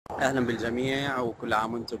أهلا بالجميع وكل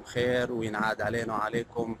عام وأنتم بخير وينعاد علينا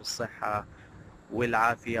وعليكم بالصحة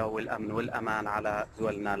والعافية والأمن والأمان على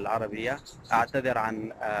دولنا العربية. أعتذر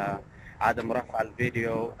عن عدم رفع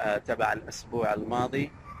الفيديو تبع الأسبوع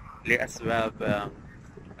الماضي لأسباب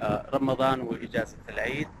رمضان وإجازة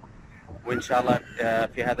العيد، وإن شاء الله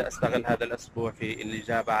في هذا أستغل هذا الأسبوع في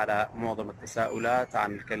الإجابة على معظم التساؤلات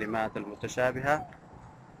عن الكلمات المتشابهة.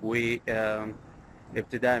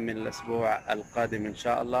 وابتداء من الأسبوع القادم إن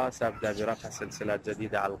شاء الله سأبدأ برفع سلسلات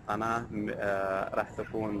جديدة على القناة، راح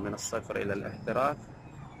تكون من الصفر إلى الاحتراف،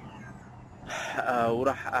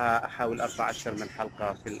 وراح أحاول أرفع أكثر من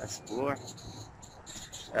حلقة في الأسبوع.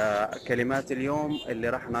 كلمات اليوم اللي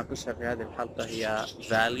راح ناقشها في هذه الحلقة هي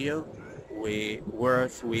value و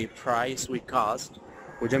worth و price و cost،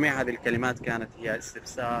 وجميع هذه الكلمات كانت هي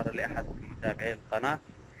استفسار لأحد متابعي القناة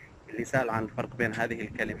اللي سأل عن الفرق بين هذه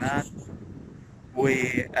الكلمات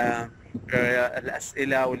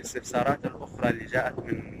والأسئلة والاستفسارات الأخرى اللي جاءت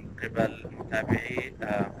من قبل متابعي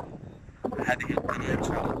هذه القناة. إن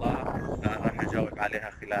شاء الله راح أجاوب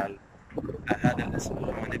عليها خلال هذا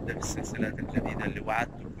الأسبوع، ونبدأ بالسلسلات الجديدة اللي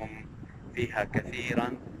وعدتكم فيها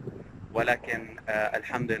كثيرا، ولكن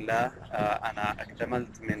الحمد لله أنا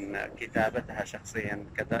اكتملت من كتابتها شخصيا،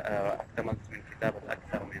 اكتملت من كتابة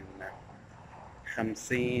أكثر من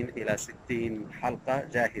 50 إلى 60 حلقة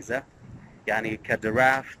جاهزة، يعني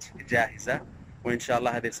كدرافت جاهزة، وإن شاء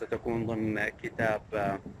الله هذه ستكون ضمن كتاب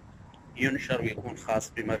ينشر ويكون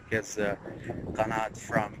خاص بمركز قناة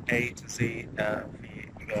From A to Z في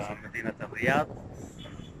مدينة الرياض،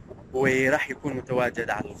 وراح يكون متواجد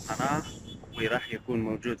على القناة، وراح يكون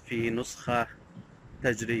موجود في نسخة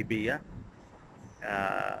تجريبية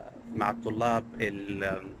مع الطلاب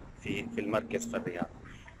في المركز في الرياض.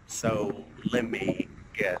 So let me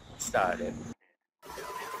get started.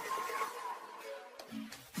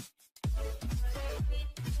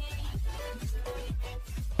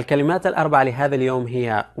 الكلمات الأربعة لهذا اليوم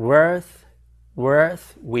هي worth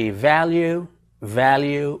و value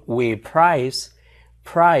و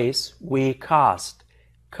price و cost.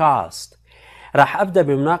 راح أبدأ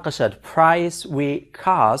بمناقشة price و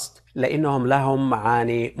cost لأنهم لهم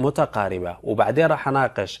معاني متقاربة، وبعدين راح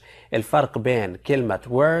أناقش الفرق بين كلمة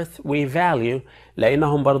worth و value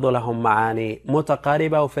لأنهم برضو لهم معاني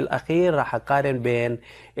متقاربة، وفي الأخير راح أقارن بين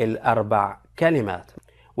الأربع كلمات.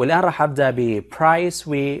 والآن راح أبدأ ب price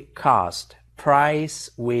و cost.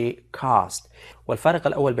 والفرق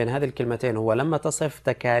الأول بين هذه الكلمتين هو لما تصف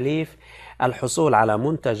تكاليف الحصول على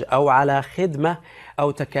منتج أو على خدمة،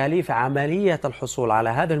 أو تكاليف عملية الحصول على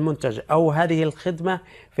هذا المنتج أو هذه الخدمة،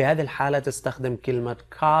 في هذه الحالة تستخدم كلمة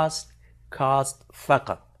cost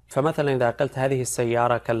فقط. فمثلا إذا قلت هذه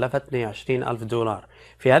السيارة كلفتني $20,000،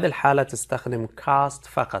 في هذه الحالة تستخدم cost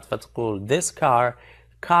فقط، فتقول this car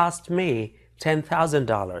cost me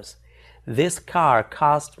 $10,000. This car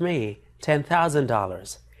cost me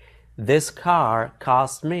 $10,000. This car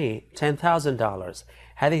cost me $10,000.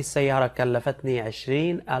 هذه السيارة كلفتني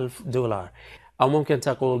 $20,000. أو ممكن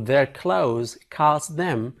تقول their clothes cost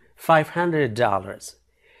them $500.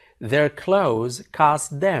 Their clothes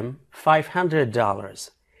cost them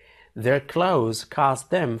 $500. Their clothes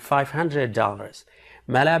cost them $500.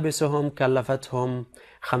 ملابسهم كلفتهم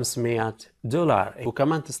 $500.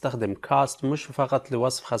 وكمان تستخدم cost مش فقط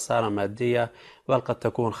لوصف خسارة مادية، بل قد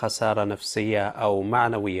تكون خسارة نفسية أو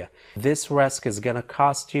معنوية. This risk is gonna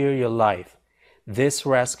cost you your life. This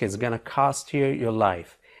risk is gonna cost you your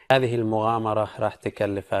life. هذه المغامرة راح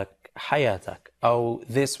تكلفك حياتك. أو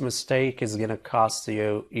this mistake is gonna cost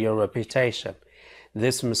you your reputation.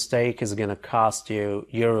 This mistake is gonna cost you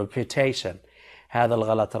your reputation. هذا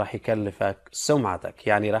الغلط راح يكلفك سمعتك،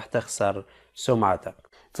 يعني راح تخسر سمعتك.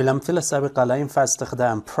 في الأمثلة السابقة لا ينفع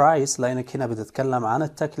استخدام price لأنك هنا بتتكلم عن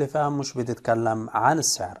التكلفة مش بتتكلم عن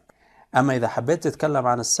السعر. أما إذا حبيت تتكلم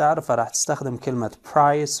عن السعر فراح تستخدم كلمة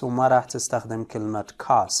price وما راح تستخدم كلمة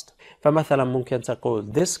cost. فمثلا ممكن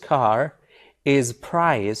تقول this car is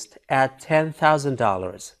priced at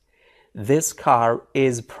 $10,000. This car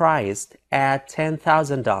is priced at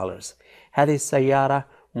 $10,000. هذه السيارة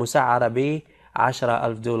مسعرة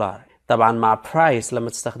 $10,000. طبعا مع price لما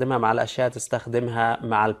تستخدمها مع الأشياء تستخدمها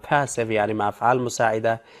مع الباسيف، يعني مع أفعال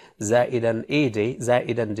مساعدة زائدا ed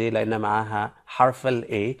زائدا d لأن معها حرف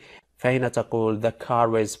ال e، فهنا تقول the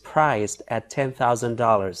car is priced at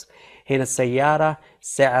 $10,000. هنا السيارة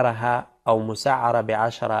سعرها أو مسعرة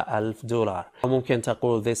 $10,000. وممكن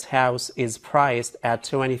تقول this house is priced at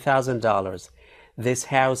 $20,000. This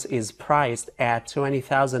house is priced at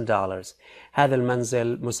 $20,000. هذا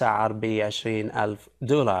المنزل مسعر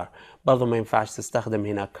 $20,000. برضو ما ينفعش تستخدم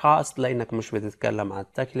هنا cost لأنك مش بتتكلم عن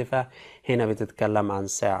التكلفة، هنا بتتكلم عن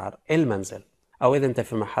سعر المنزل. أو إذا أنت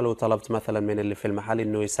في محل وطلبت مثلا من اللي في المحل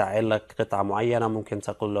إنه يسعر لك قطعة معينة، ممكن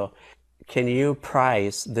تقول له Can you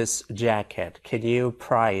price this jacket? Can you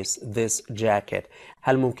price this jacket?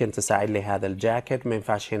 هل ممكن تسعر لي هذا الجاكيت؟ ما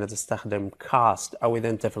ينفعش هنا تستخدم cost. أو إذا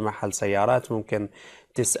أنت في محل سيارات ممكن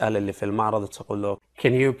تسأل اللي في المعرض وتقول له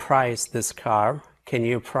Can you price this car? Can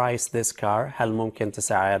you price this car? هل ممكن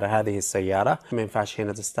تسعر هذه السيارة؟ ما ينفعش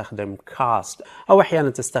هنا تستخدم cost. أو أحيانا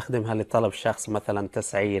تستخدمها لطلب شخص مثلا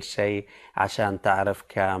تسعير شيء عشان تعرف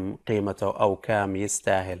كم قيمته أو كم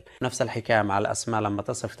يستاهل. نفس الحكاية مع الأسماء، لما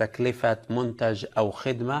تصف تكلفة منتج أو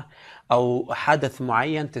خدمة أو حدث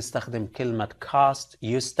معين تستخدم كلمة cost.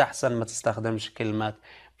 يستحسن ما تستخدمش كلمة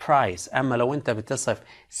price. أما لو أنت بتصف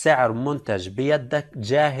سعر منتج بيدك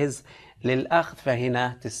جاهز للأخذ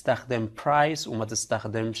فهنا تستخدم price وما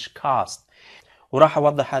تستخدمش cost. وراح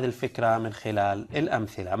أوضح هذه الفكرة من خلال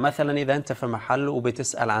الأمثلة. مثلا إذا أنت في محل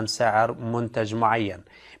وبتسأل عن سعر منتج معين،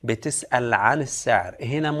 بتسأل عن السعر،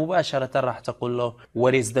 هنا مباشرة راح تقول له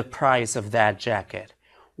What is the price of that jacket?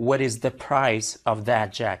 What is the price of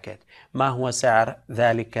that jacket? ما هو سعر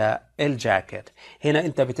ذلك الجاكيت؟ هنا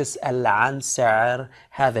أنت بتسأل عن سعر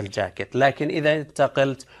هذا الجاكيت. لكن إذا أنت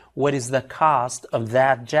قلت What is the cost of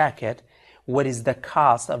that jacket? What is the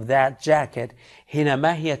cost of that jacket? هنا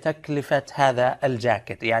ما هي تكلفة هذا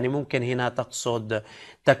الجاكيت؟ يعني ممكن هنا تقصد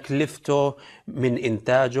تكلفته من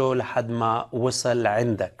إنتاجه لحد ما وصل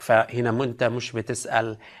عندك، فهنا أنت مش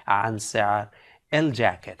بتسأل عن سعر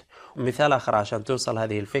الجاكيت. مثال آخر عشان توصل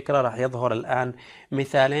هذه الفكرة راح يظهر الآن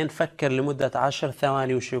مثالين. فكر لمدة 10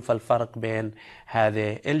 ثواني وشوف الفرق بين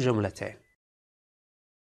هذه الجملتين.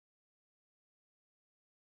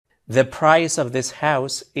 The price of this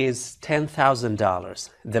house is $10,000.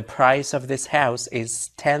 The price of this house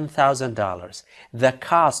is $10,000. The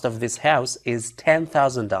cost of this house is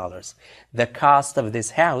 $10,000. The cost of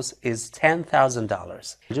this house is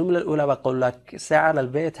 $10,000. الجملة الأولى بقول لك سعر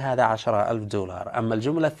البيت هذا $10,000. أما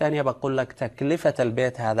الجملة الثانية بقول لك تكلفة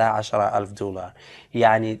البيت هذا $10,000.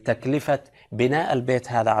 يعني تكلفة بناء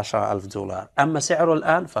البيت هذا $10,000. أما سعره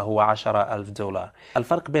الآن فهو $10,000.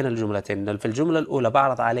 الفرق بين الجملتين في الجملة الأولى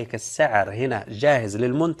بعرض عليك السعر هنا جاهز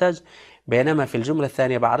للمنتج، بينما في الجملة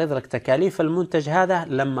الثانية بعرض لك تكاليف المنتج هذا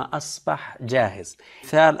لما أصبح جاهز.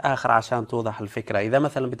 مثال آخر عشان توضح الفكرة، إذا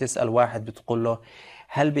مثلا بتسأل واحد بتقول له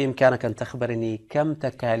هل بإمكانك أن تخبرني كم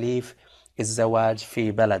تكاليف الزواج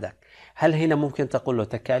في بلدك؟ هل هنا ممكن تقول له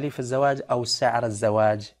تكاليف الزواج أو سعر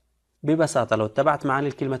الزواج؟ ببساطة لو اتبعت معاني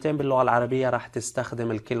الكلمتين باللغة العربية راح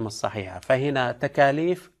تستخدم الكلمة الصحيحة. فهنا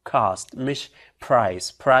تكاليف cost مش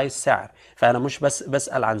price سعر، فأنا مش بس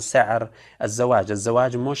بسأل عن سعر الزواج،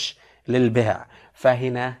 الزواج مش للبيع،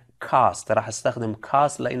 فهنا cost راح استخدم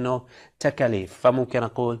cost لأنه تكاليف. فممكن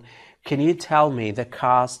أقول Can you tell me the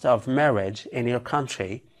cost of marriage in your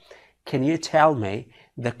country? Can you tell me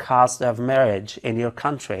the cost of marriage in your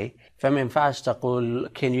country? فما ينفعش تقول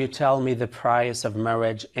Can you tell me the price of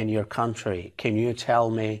marriage in your country? Can you tell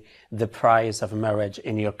me the price of marriage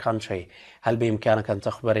in your country? هل بإمكانك أن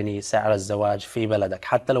تخبرني سعر الزواج في بلدك؟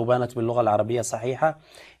 حتى لو بانت باللغة العربية صحيحة،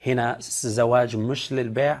 هنا الزواج مش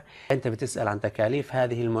للبيع، أنت بتسأل عن تكاليف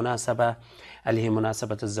هذه المناسبة اللي هي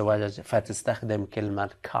مناسبة الزواج، فتستخدم كلمة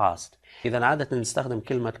cost. إذا عادة نستخدم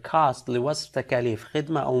كلمة cost لوصف تكاليف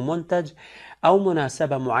خدمة أو منتج أو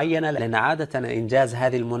مناسبة معينة، لأن عادة إنجاز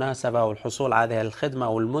هذه المناسبة والحصول على هذه الخدمة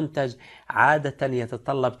أو المنتج عادة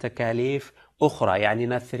يتطلب تكاليف أخرى، يعني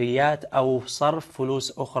نثريات أو صرف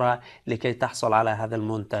فلوس أخرى لكي تحصل على هذا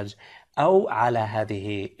المنتج أو على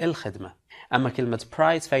هذه الخدمة. أما كلمة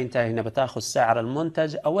price فأنت هنا بتاخذ سعر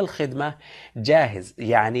المنتج أو الخدمة جاهز،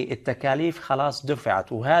 يعني التكاليف خلاص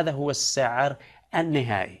دفعت وهذا هو السعر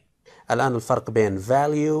النهائي. الآن الفرق بين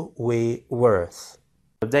value و worth.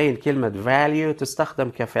 مبدئيا كلمة value تستخدم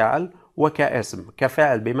كفعل وكاسم،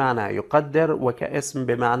 كفعل بمعنى يقدر وكاسم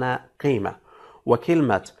بمعنى قيمة،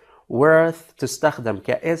 وكلمة worth تستخدم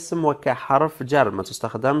كاسم وكحرف جر، ما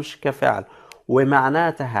تستخدمش كفعل،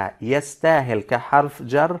 ومعناتها يستاهل كحرف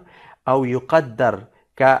جر أو يقدر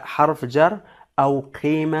كحرف جر أو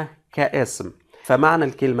قيمة كاسم. فمعنى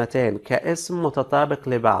الكلمتين كاسم متطابق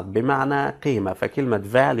لبعض بمعنى قيمة، فكلمة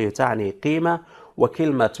value تعني قيمة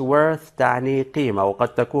وكلمة worth تعني قيمة، وقد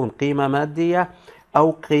تكون قيمة مادية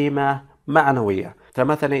أو قيمة معنوية.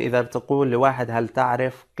 فمثلا إذا بتقول لواحد هل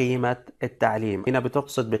تعرف قيمة التعليم، هنا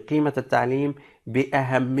بتقصد بقيمة التعليم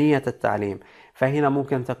بأهمية التعليم، فهنا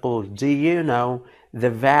ممكن تقول Do you know the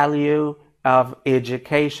value of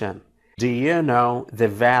education? Do you know the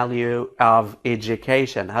value of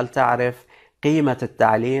education? هل تعرف قيمة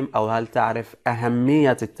التعليم أو هل تعرف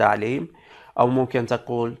أهمية التعليم؟ أو ممكن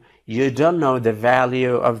تقول You don't know the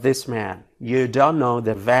value of this man. You don't know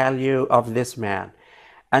the value of this man.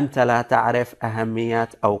 أنت لا تعرف أهمية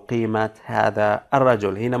أو قيمة هذا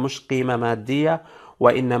الرجل. هنا مش قيمة مادية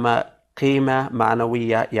وإنما قيمة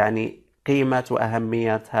معنوية، يعني قيمة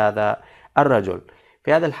وأهمية هذا الرجل.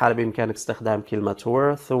 في هذا الحالة بإمكانك استخدام كلمة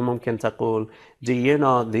worth، وممكن تقول do you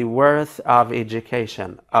know the worth of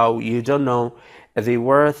education أو you don't know the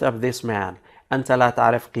worth of this man. أنت لا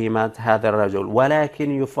تعرف قيمة هذا الرجل،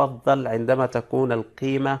 ولكن يفضل عندما تكون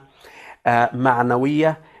القيمة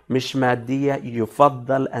معنوية مش مادية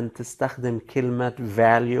يفضل أن تستخدم كلمة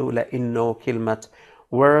value، لأنه كلمة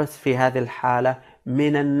worth في هذه الحالة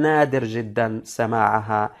من النادر جدا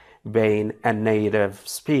سماعها بين النيتيف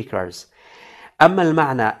سبيكرز. أما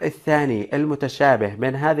المعنى الثاني المتشابه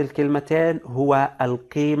بين هذه الكلمتين هو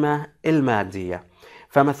القيمة المادية.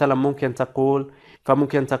 فمثلا ممكن تقول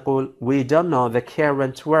we don't know the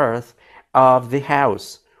current worth of the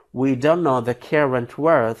house. We don't know the current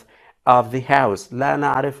worth of the house. لا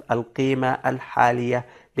نعرف القيمة الحالية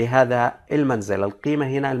لهذا المنزل. القيمة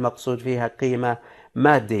هنا المقصود فيها قيمة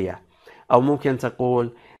مادية. أو ممكن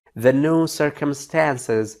تقول the new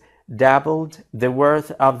circumstances doubled the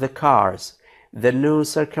worth of the cars. The new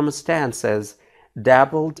circumstances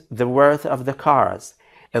doubled the worth of the cars.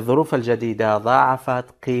 الظروف الجديدة ضاعفت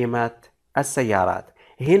قيمة السيارات.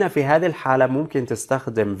 هنا في هذه الحالة ممكن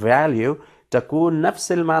تستخدم value تكون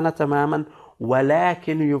نفس المعنى تماما،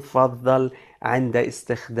 ولكن يفضل عند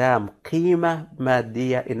استخدام قيمة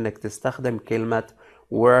مادية إنك تستخدم كلمة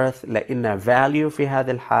worth، لأن value في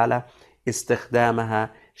هذه الحالة استخدامها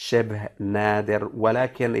شبه نادر،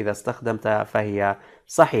 ولكن إذا استخدمتها فهي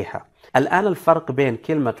صحيحة. الآن الفرق بين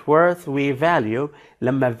كلمة worth و value،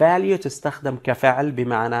 لما value تستخدم كفعل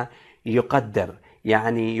بمعنى يقدر،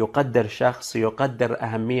 يعني يقدر شخص، يقدر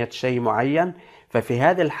أهمية شيء معين، ففي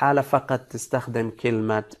هذه الحالة فقط تستخدم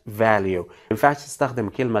كلمة value. ما ينفعش تستخدم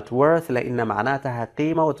كلمة worth لأن معناتها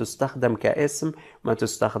قيمة وتستخدم كاسم ما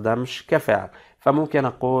تستخدمش كفعل. فممكن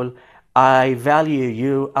أقول I value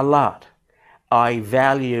you a lot. I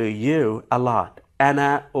value you a lot.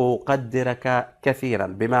 أنا أقدرك كثيرا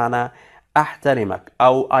بمعنى أحترمك.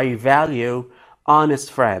 أو I value honest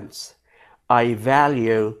friends. I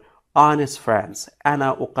value honest friends. أنا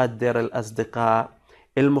أقدر الأصدقاء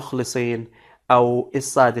المخلصين أو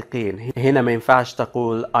الصادقين. هنا ما ينفعش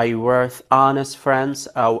تقول I worth honest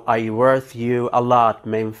friends أو I worth you a lot.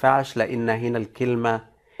 ما ينفعش لأن هنا الكلمة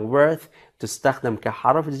worth تستخدم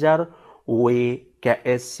كحرف جر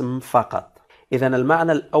وكاسم فقط. إذا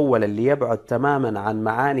المعنى الأول اللي يبعد تماما عن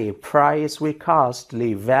معاني price و cost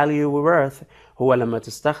ل value و worth هو لما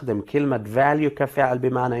تستخدم كلمة value كفعل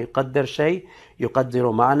بمعنى يقدر شيء،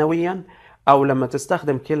 يقدره معنويا، أو لما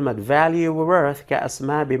تستخدم كلمة value و worth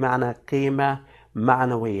كأسماء بمعنى قيمة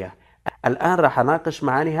معنوية. الآن راح أناقش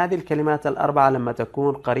معاني هذه الكلمات الأربعة لما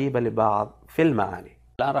تكون قريبة لبعض في المعاني.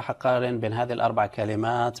 الآن راح أقارن بين هذه الأربع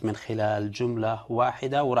كلمات من خلال جملة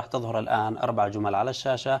واحدة، وراح تظهر الآن 4 جمل على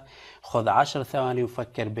الشاشة. خذ 10 ثواني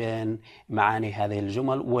وفكر بين معاني هذه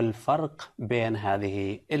الجمل والفرق بين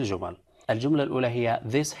هذه الجمل. الجملة الأولى هي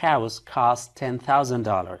This house cost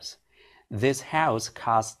 $10,000. This house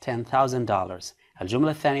cost $10,000.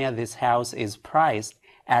 الجملة الثانية This house is priced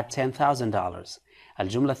at $10,000.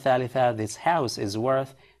 الجملة الثالثة This house is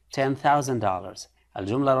worth $10,000.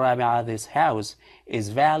 الجملة الرابعة This house is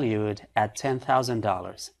valued at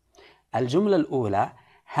 $10,000. الجملة الأولى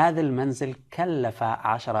هذا المنزل كلف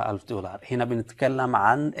 $10,000. هنا بنتكلم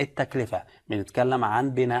عن التكلفة، بنتكلم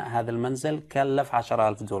عن بناء هذا المنزل كلف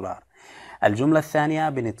 $10,000. الجملة الثانية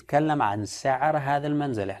بنتكلم عن سعر هذا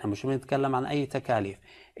المنزل، احنا مش بنتكلم عن أي تكاليف،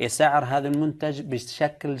 سعر هذا المنتج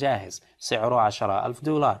بشكل جاهز سعره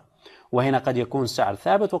 $10,000، وهنا قد يكون سعر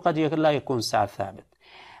ثابت وقد لا يكون سعر ثابت.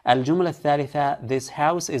 الجملة الثالثة This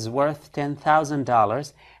house is worth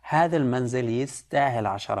 $10,000. هذا المنزل يستاهل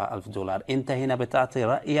 $10,000. أنت هنا بتعطي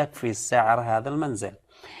رأيك في سعر هذا المنزل،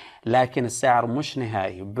 لكن السعر مش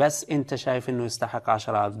نهائي، بس أنت شايف أنه يستحق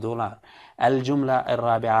 $10,000. الجملة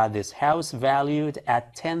الرابعة This house valued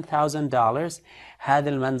at $10,000. هذا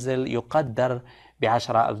المنزل يقدر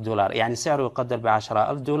 $10,000، يعني سعره يقدر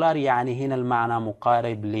 $10,000، يعني هنا المعنى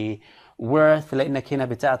مقارب ل worth، لأنك هنا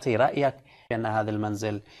بتعطي رأيك أن هذا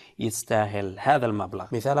المنزل يستاهل هذا المبلغ.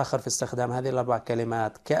 مثال آخر في استخدام هذه الأربع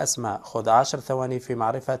كلمات كأسماء. خذ 10 ثواني في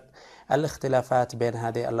معرفة الاختلافات بين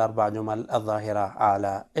هذه الأربع جمل الظاهرة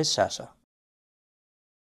على الشاشة.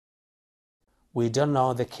 We don't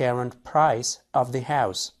know the current price of the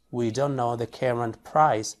house. We don't know the current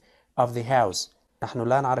price of the house. نحن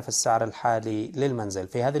لا نعرف السعر الحالي للمنزل.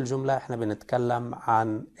 في هذه الجملة احنا بنتكلم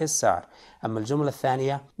عن السعر. أما الجملة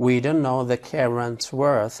الثانية We don't know the current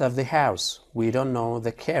worth of the house. We don't know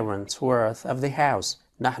the current worth of the house.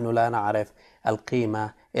 نحن لا نعرف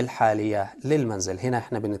القيمة الحالية للمنزل. هنا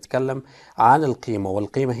احنا بنتكلم عن القيمة،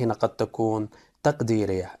 والقيمة هنا قد تكون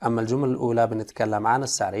تقديرية. أما الجملة الأولى بنتكلم عن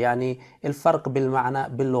السعر، يعني الفرق بالمعنى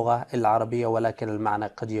باللغة العربية ولكن المعنى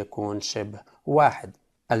قد يكون شبه واحد.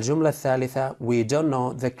 الجملة الثالثة We don't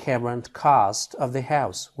know the current cost of the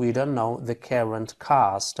house. We don't know the current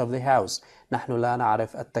cost of the house. نحن لا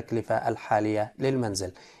نعرف التكلفة الحالية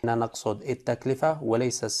للمنزل. هنا نقصد التكلفة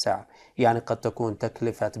وليس السعر، يعني قد تكون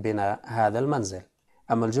تكلفة بناء هذا المنزل.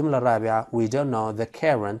 أما الجملة الرابعة We don't know the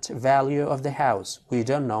current value of the house. We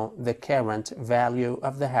don't know the current value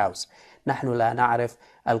of the house. نحن لا نعرف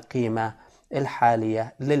القيمة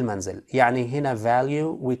الحالية للمنزل. يعني هنا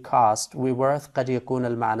value و cost و worth قد يكون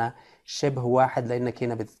المعنى شبه واحد، لأنك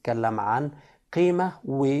هنا بتتكلم عن قيمة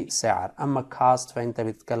وسعر. أما cost فأنت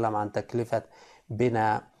بتتكلم عن تكلفة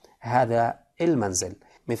بناء هذا المنزل.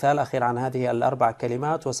 مثال أخير عن هذه الأربع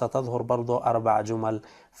كلمات، وستظهر برضو 4 جمل.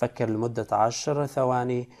 فكر لمدة 10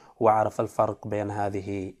 ثواني وعرف الفرق بين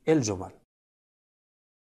هذه الجمل.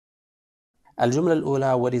 الجملة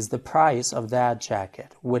الأولى What is the price of that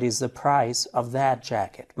jacket? What is the price of that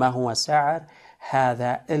jacket? ما هو سعر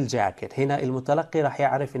هذا الجاكيت؟ هنا المتلقي راح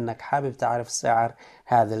يعرف إنك حابب تعرف سعر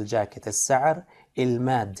هذا الجاكيت، السعر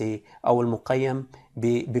المادي أو المقيم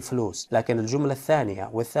بفلوس. لكن الجملة الثانية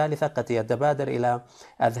والثالثة قد يتبادر إلى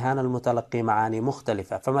أذهان المتلقي معاني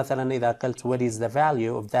مختلفة. فمثلا إذا قلت What is the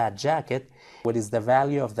value of that jacket? What is the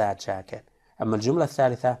value of that jacket? أما الجملة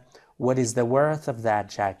الثالثة What is the worth of that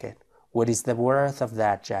jacket? What is the worth of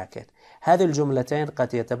that jacket? هذه الجملتين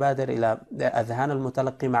قد يتبادر إلى أذهان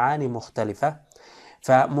المتلقي معاني مختلفة،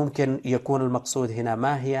 فممكن يكون المقصود هنا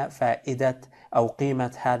ما هي فائدة أو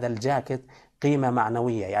قيمة هذا الجاكيت، قيمة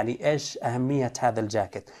معنوية، يعني إيش أهمية هذا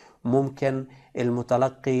الجاكيت. ممكن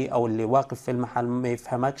المتلقي أو اللي واقف في المحل ما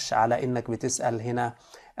يفهمكش على إنك بتسأل هنا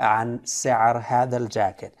عن سعر هذا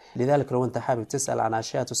الجاكيت. لذلك لو أنت حابب تسأل عن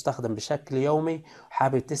أشياء تستخدم بشكل يومي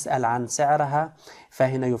وحابب تسأل عن سعرها،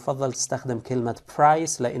 فهنا يفضل تستخدم كلمة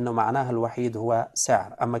price لأنه معناها الوحيد هو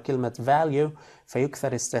سعر. أما كلمة value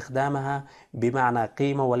فيكثر استخدامها بمعنى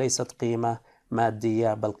قيمة وليست قيمة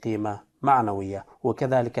مادية بل قيمة معنوية،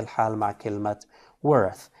 وكذلك الحال مع كلمة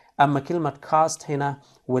worth. أما كلمة cost هنا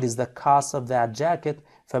What is the cost of that jacket؟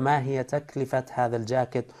 فما هي تكلفة هذا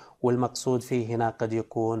الجاكيت، والمقصود فيه هنا قد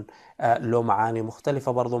يكون له معاني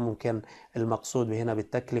مختلفة. برضو ممكن المقصود هنا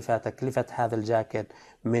بالتكلفة تكلفة هذا الجاكيت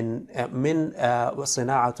من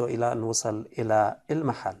صناعته إلى أن وصل إلى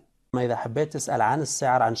المحل. أما إذا حبيت تسأل عن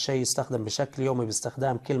السعر، عن شيء يستخدم بشكل يومي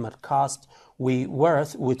باستخدام كلمة cost و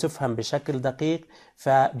worth وتفهم بشكل دقيق،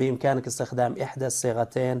 فبإمكانك استخدام إحدى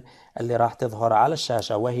الصيغتين اللي راح تظهر على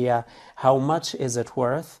الشاشة، وهي how much is it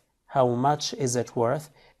worth؟ how much is it worth؟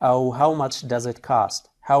 أو how much does it cost؟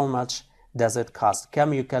 how much does it cost؟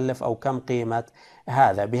 كم يكلف أو كم قيمة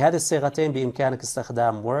هذا. بهذه الصيغتين بإمكانك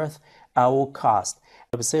استخدام worth أو cost.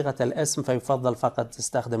 بصيغة الاسم فيفضل فقط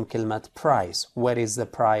تستخدم كلمة price. What is the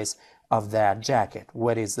price of that jacket?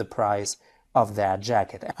 What is the price of that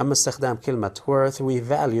jacket? أما استخدام كلمة worth و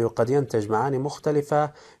value قد ينتج معاني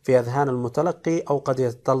مختلفة في أذهان المتلقي، أو قد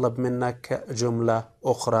يتطلب منك جملة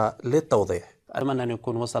أخرى للتوضيح. أتمنى أن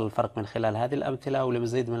يكون وصل الفرق من خلال هذه الأمثلة.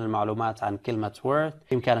 ولمزيد من المعلومات عن كلمة worth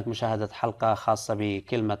بإمكانك مشاهدة حلقة خاصة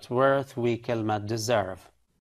بكلمة worth وكلمة deserve.